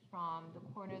equidistant from the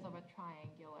corners of a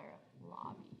triangular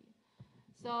lobby.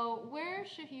 So where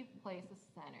should he place the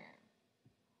center?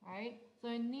 Right? So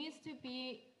it needs to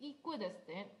be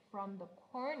equidistant from the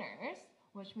corners,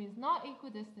 which means not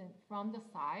equidistant from the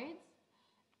sides.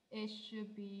 It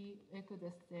should be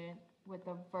equidistant with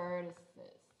the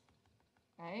vertices,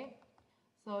 right?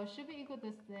 So it should be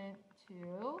equidistant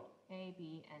to A,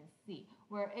 B, and C,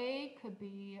 where A could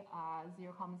be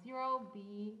 0, 0,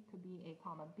 B could be A,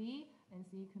 B, and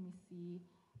C could be C,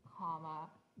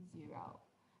 0.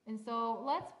 And so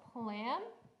let's plan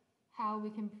how we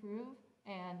can prove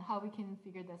and how we can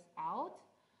figure this out.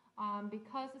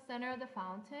 Because the center of the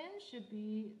fountain should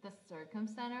be the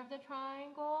circumcenter of the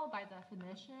triangle by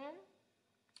definition,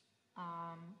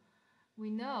 we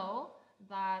know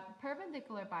that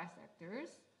perpendicular bisectors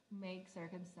make the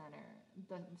circumcenter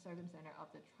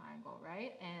of the triangle,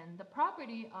 right? And the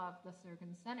property of the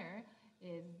circumcenter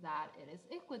is that it is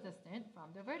equidistant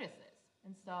from the vertices.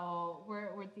 And so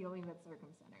we're dealing with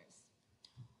circumcenters.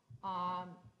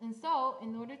 And so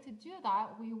in order to do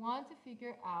that, we want to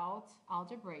figure out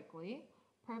algebraically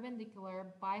perpendicular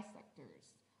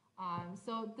bisectors.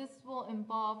 So this will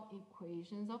involve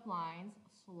equations of lines,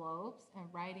 slopes,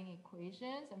 and writing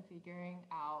equations and figuring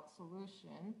out the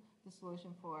solution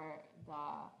for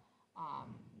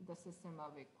the system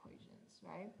of equations,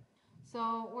 right?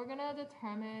 So we're gonna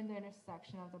determine the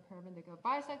intersection of the perpendicular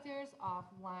bisectors of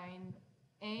line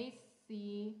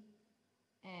AC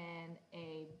and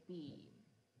AB.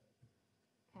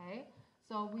 Okay,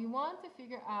 so we want to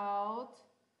figure out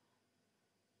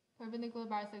perpendicular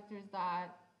bisectors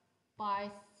that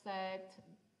bisect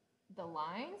the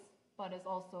lines, but is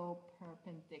also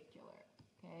perpendicular.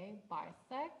 Okay,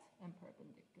 bisect and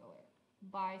perpendicular.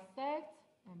 Bisect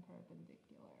and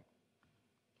perpendicular.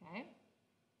 Okay.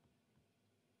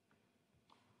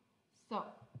 So,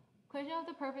 equation of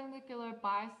the perpendicular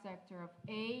bisector of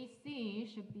AC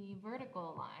should be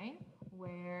vertical line,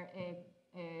 where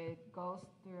it goes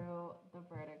through the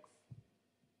vertex.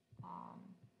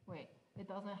 It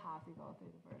doesn't have to go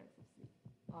through the vertex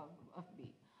of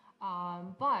B,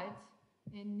 but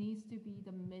it needs to be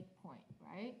the midpoint,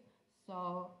 right?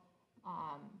 So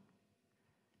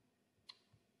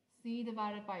C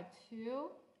divided by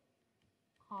 2,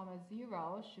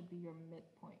 0 should be your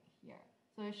midpoint here.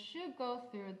 So it should go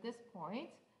through this point,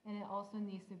 and it also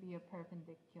needs to be a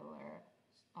perpendicular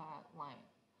line.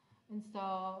 And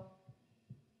so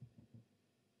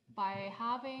by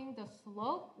having the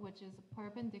slope, which is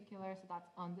perpendicular, so that's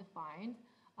undefined,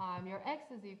 your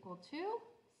x is equal to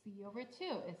C over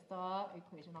 2 is the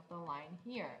equation of the line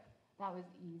here. That was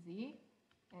easy.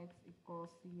 X equals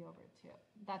C over 2.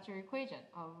 That's your equation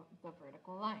of the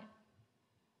vertical line.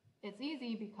 It's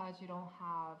easy because you don't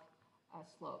have a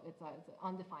slope. It's an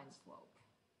undefined slope.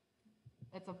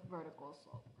 It's a vertical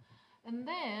slope. And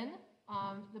then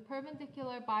the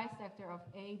perpendicular bisector of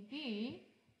AB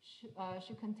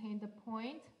should contain the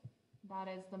point that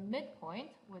is the midpoint,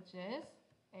 which is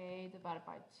A divided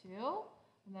by 2,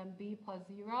 and then B plus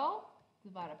 0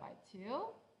 divided by 2.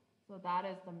 So that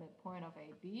is the midpoint of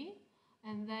AB.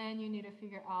 And then you need to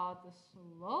figure out the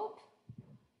slope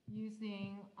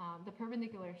using the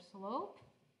perpendicular slope,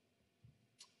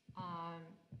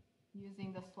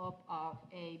 using the slope of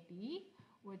AB,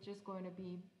 which is going to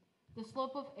be, the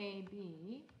slope of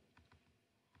AB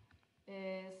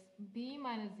is B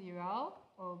minus 0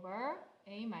 over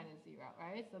A minus 0,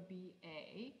 right? So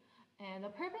BA. And the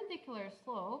perpendicular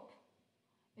slope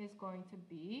is going to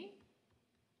be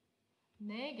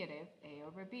negative A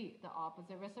over B, the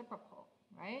opposite reciprocal,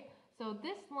 right? So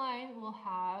this line will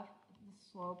have the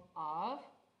slope of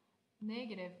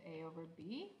negative A over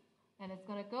B, and it's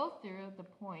going to go through the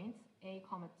points A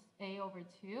over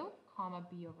 2, comma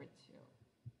B over 2,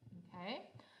 okay?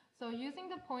 So using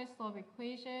the point slope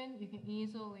equation, you can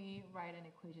easily write an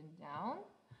equation down,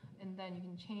 and then you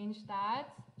can change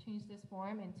this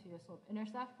form into a slope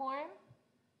intercept form.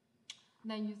 And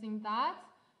then using that,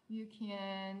 you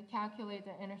can calculate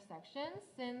the intersection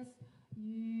since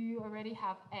you already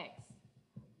have x.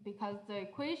 Because the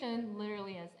equation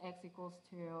literally is x equals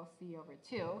to c over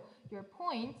 2, your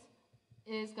point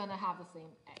is going to have the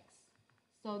same x.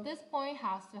 So this point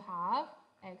has to have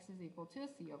x is equal to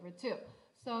c over 2.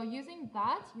 So using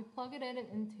that, you plug it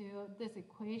into this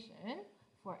equation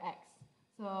for x.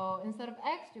 So instead of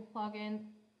x, you plug in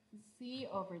c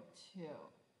over 2.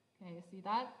 Okay, you see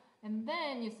that? And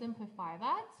then you simplify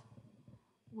that,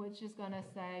 which is going to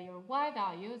say your y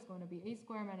value is going to be a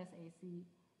squared minus ac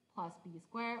plus b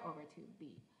squared over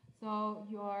 2b. So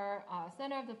your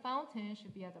center of the fountain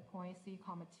should be at the point c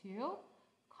comma 2,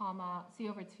 comma c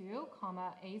over 2,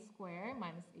 comma a squared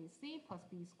minus ac plus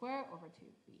b squared over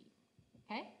 2b.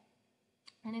 Okay?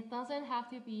 And it doesn't have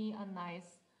to be a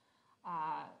nice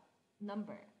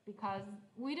number because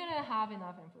we didn't have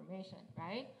enough information,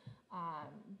 right?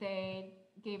 They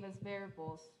gave us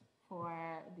variables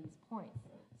for these points,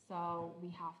 so we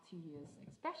have to use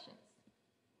expressions.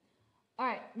 All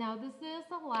right, now this is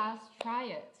the last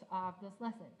triad of this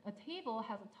lesson. A table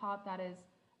has a top that is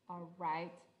a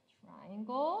right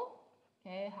triangle,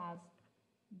 okay, it has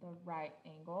the right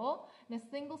angle, and a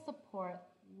single support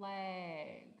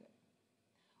leg.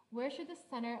 Where should the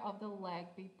center of the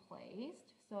leg be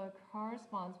placed so it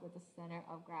corresponds with the center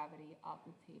of gravity of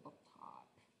the tabletop?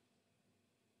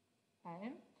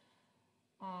 Okay.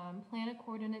 Plan a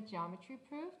coordinate geometry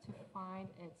proof to find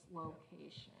its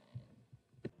location.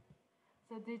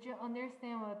 So did you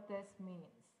understand what this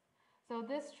means? So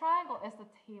this triangle is the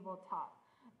tabletop.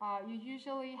 You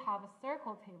usually have a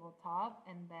circle tabletop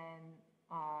and then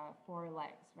 4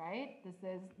 legs, right? This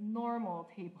is normal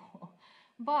table.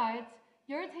 But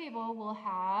your table will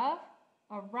have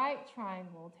a right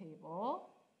triangle table,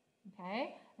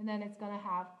 okay? And then it's gonna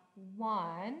have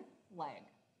 1 leg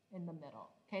in the middle,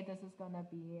 okay? This is gonna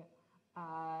be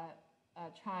a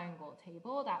triangle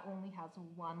table that only has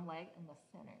 1 leg in the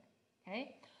center,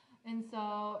 okay? And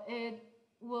so it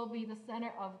will be the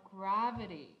center of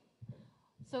gravity.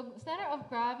 So center of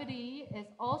gravity is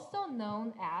also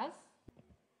known as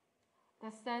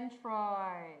the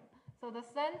centroid. So the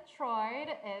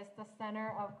centroid is the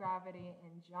center of gravity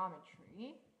in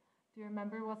geometry. Do you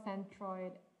remember what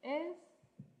centroid is?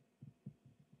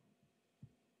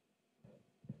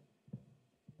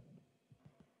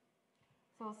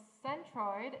 So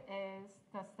centroid is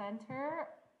the center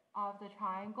of the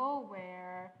triangle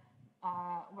where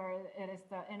it is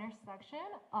the intersection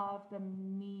of the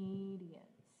medians.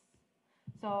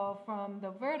 So from the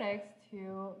vertex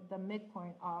to the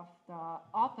midpoint of the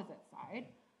opposite side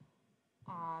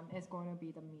is going to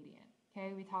be the median.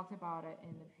 Okay, we talked about it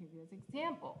in the previous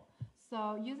example.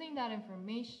 So using that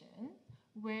information,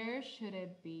 where should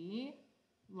it be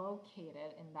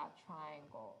located in that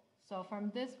triangle? So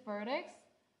from this vertex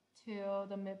to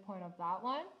the midpoint of that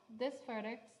one, this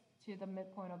vertex to the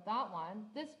midpoint of that one,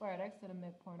 this vertex to the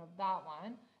midpoint of that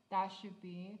one, that should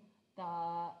be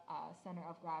the center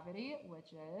of gravity,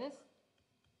 which is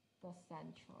the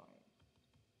centroid.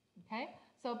 Okay,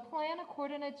 so plan a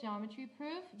coordinate geometry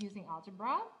proof using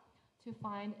algebra to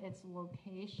find its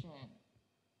location.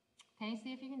 Okay,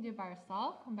 see if you can do it by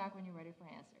yourself. Come back when you're ready for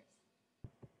answers.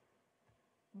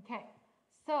 Okay,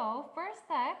 so first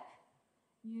step,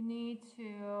 you need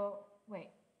to, wait,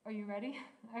 are you ready?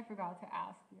 I forgot to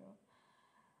ask you.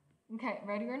 Okay,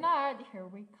 ready or not, here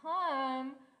we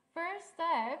come. First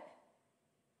step,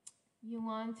 you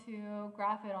want to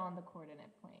graph it on the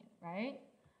coordinate plane, right?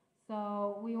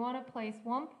 So we want to place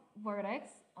one vertex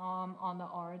on the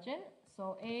origin.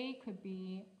 So A could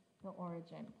be the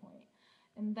origin point.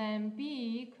 And then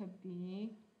B could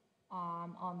be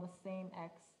on the same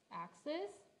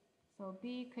x-axis. So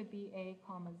B could be A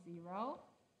comma 0,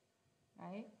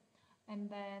 right? And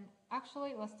then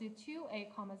actually let's do 2A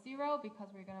comma 0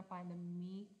 because we're going to find the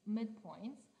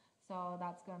midpoints. So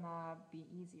that's going to be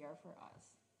easier for us.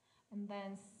 And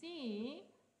then C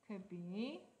could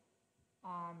be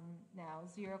now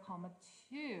 0 comma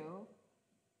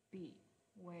 2B,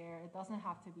 where it doesn't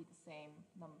have to be the same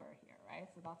number here, right?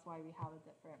 So that's why we have a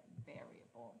different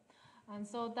variable. And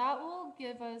so that will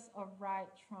give us a right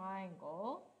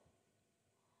triangle.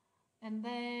 And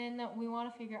then we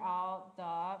want to figure out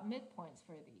the midpoints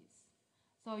for these.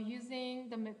 So using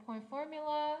the midpoint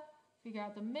formula, figure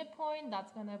out the midpoint.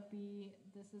 That's going to be,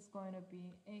 this is going to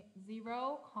be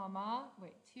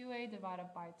 2A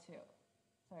divided by 2.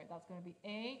 Sorry, that's going to be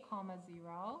A comma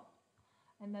 0.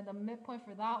 And then the midpoint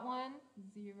for that one,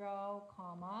 0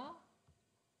 comma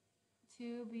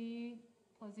 2B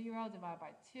plus 0 divided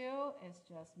by 2 is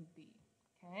just B.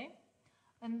 Okay.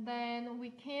 And then we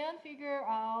can figure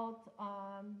out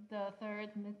the third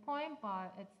midpoint,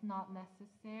 but it's not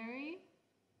necessary.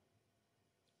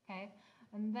 Okay,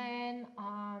 and then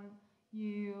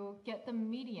you get the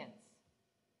medians.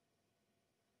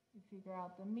 You figure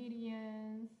out the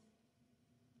medians.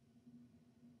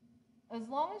 As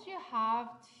long as you have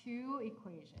two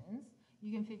equations,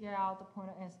 you can figure out the point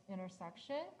of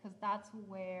intersection, because that's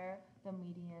where the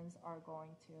medians are going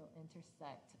to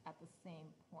intersect at the same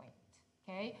point.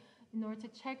 Okay, in order to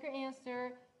check your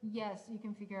answer, yes, you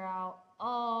can figure out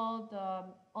all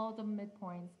the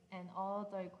midpoints and all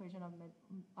the equation of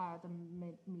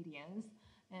medians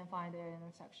and find the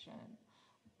intersection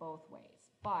both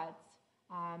ways. But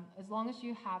as long as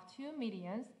you have two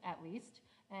medians at least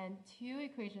and two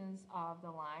equations of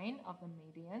the line of the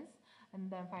medians,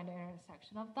 and then find the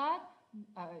intersection of that,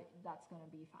 that's going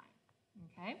to be fine.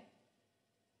 Okay.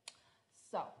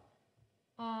 So.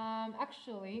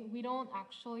 Actually, we don't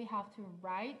actually have to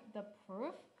write the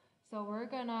proof, so we're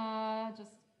gonna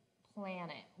just plan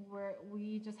it.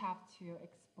 We just have to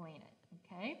explain it,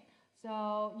 okay?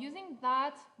 So using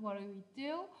that, what do we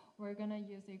do? We're gonna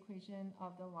use the equation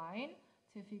of the line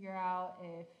to figure out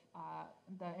if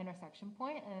the intersection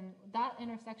point, and that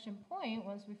intersection point,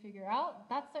 once we figure out,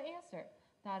 that's the answer.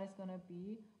 That is gonna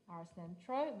be our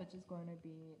centroid, which is going to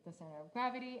be the center of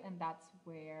gravity, and that's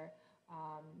where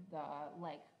the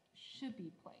leg should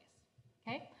be placed.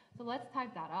 Okay, so let's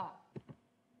type that up.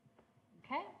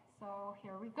 Okay, so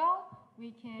here we go.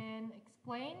 We can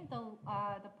explain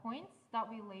the points that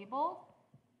we labeled,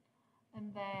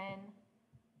 and then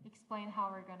explain how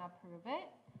we're gonna prove it.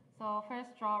 So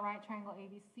first, draw a right triangle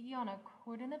ABC on a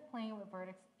coordinate plane with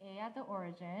vertex A at the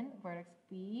origin, vertex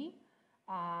B,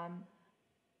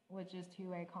 which is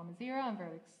 2a, 0, and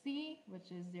vertex C,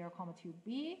 which is 0,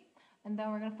 2b. And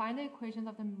then we're going to find the equations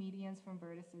of the medians from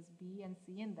vertices B and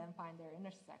C, and then find their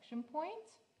intersection point.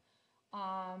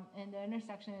 And the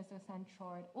intersection is the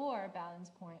centroid or balance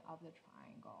point of the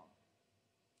triangle.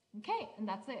 Okay, and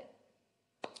that's it.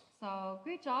 So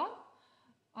great job.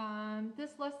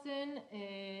 This lesson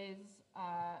is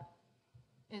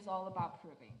all about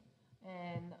proving,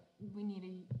 and we need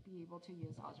to be able to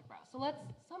use algebra. So let's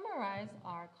summarize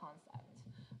our concept.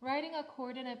 Writing a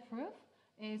coordinate proof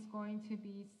is going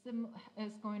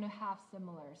to have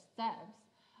similar steps,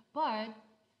 but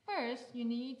first you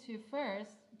need to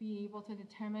be able to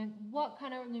determine what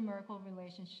kind of numerical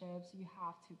relationships you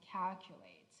have to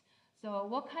calculate. So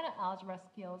what kind of algebra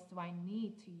skills do I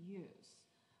need to use,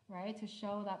 right, to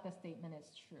show that the statement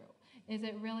is true? Is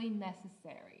it really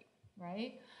necessary,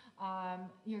 right?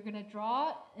 You're going to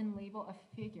draw and label a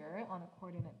figure on a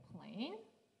coordinate plane.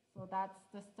 So that's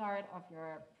the start of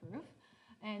your proof.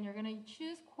 And you're going to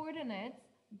choose coordinates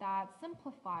that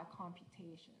simplify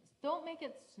computations. Don't make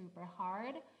it super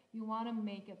hard. You want to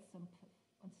make it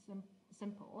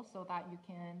simple so that you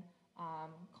can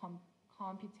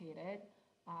computate it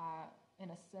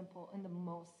in the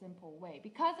most simple way.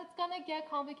 Because it's going to get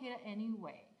complicated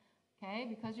anyway, okay?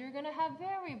 Because you're going to have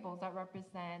variables that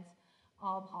represent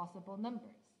all possible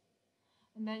numbers.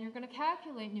 And then you're going to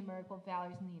calculate numerical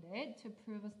values needed to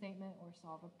prove a statement or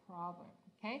solve a problem.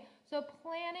 Okay, so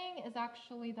planning is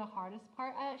actually the hardest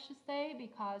part, I should say,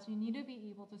 because you need to be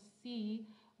able to see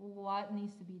what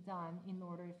needs to be done in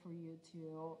order for you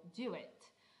to do it.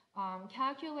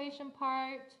 Calculation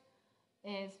part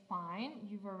is fine.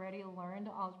 You've already learned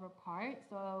the algebra part,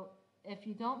 so if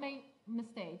you don't make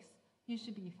mistakes, you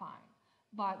should be fine.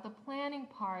 But the planning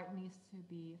part needs to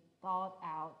be thought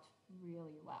out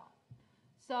really well.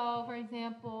 So, for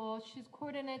example, choose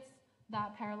coordinates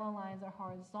that parallel lines are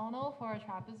horizontal for a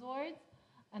trapezoid.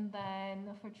 And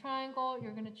then for triangle,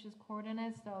 you're going to choose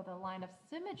coordinates. So the line of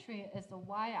symmetry is the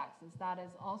y-axis. That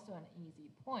is also an easy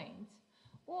point.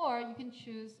 Or you can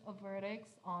choose a vertex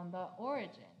on the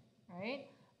origin, right?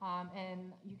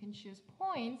 And you can choose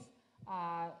points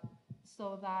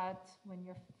so that when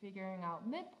you're figuring out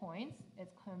midpoints,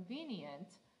 it's convenient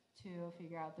to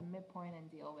figure out the midpoint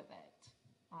and deal with it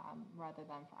rather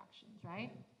than fractions,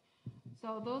 right?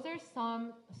 So those are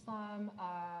some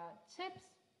tips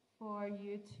for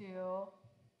you to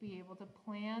be able to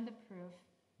plan the proof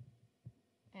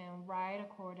and write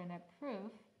a coordinate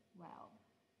proof well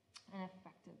and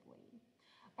effectively.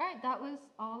 All right, that was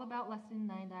all about lesson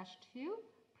 9-2,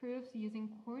 proofs using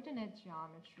coordinate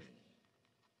geometry.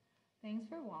 Thanks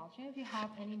for watching. If you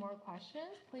have any more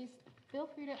questions, please feel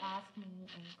free to ask me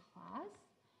in class.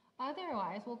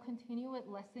 Otherwise, we'll continue with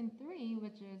lesson 3,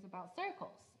 which is about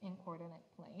circles in coordinate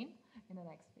plane in the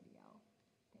next video.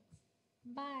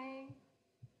 Thanks. Bye.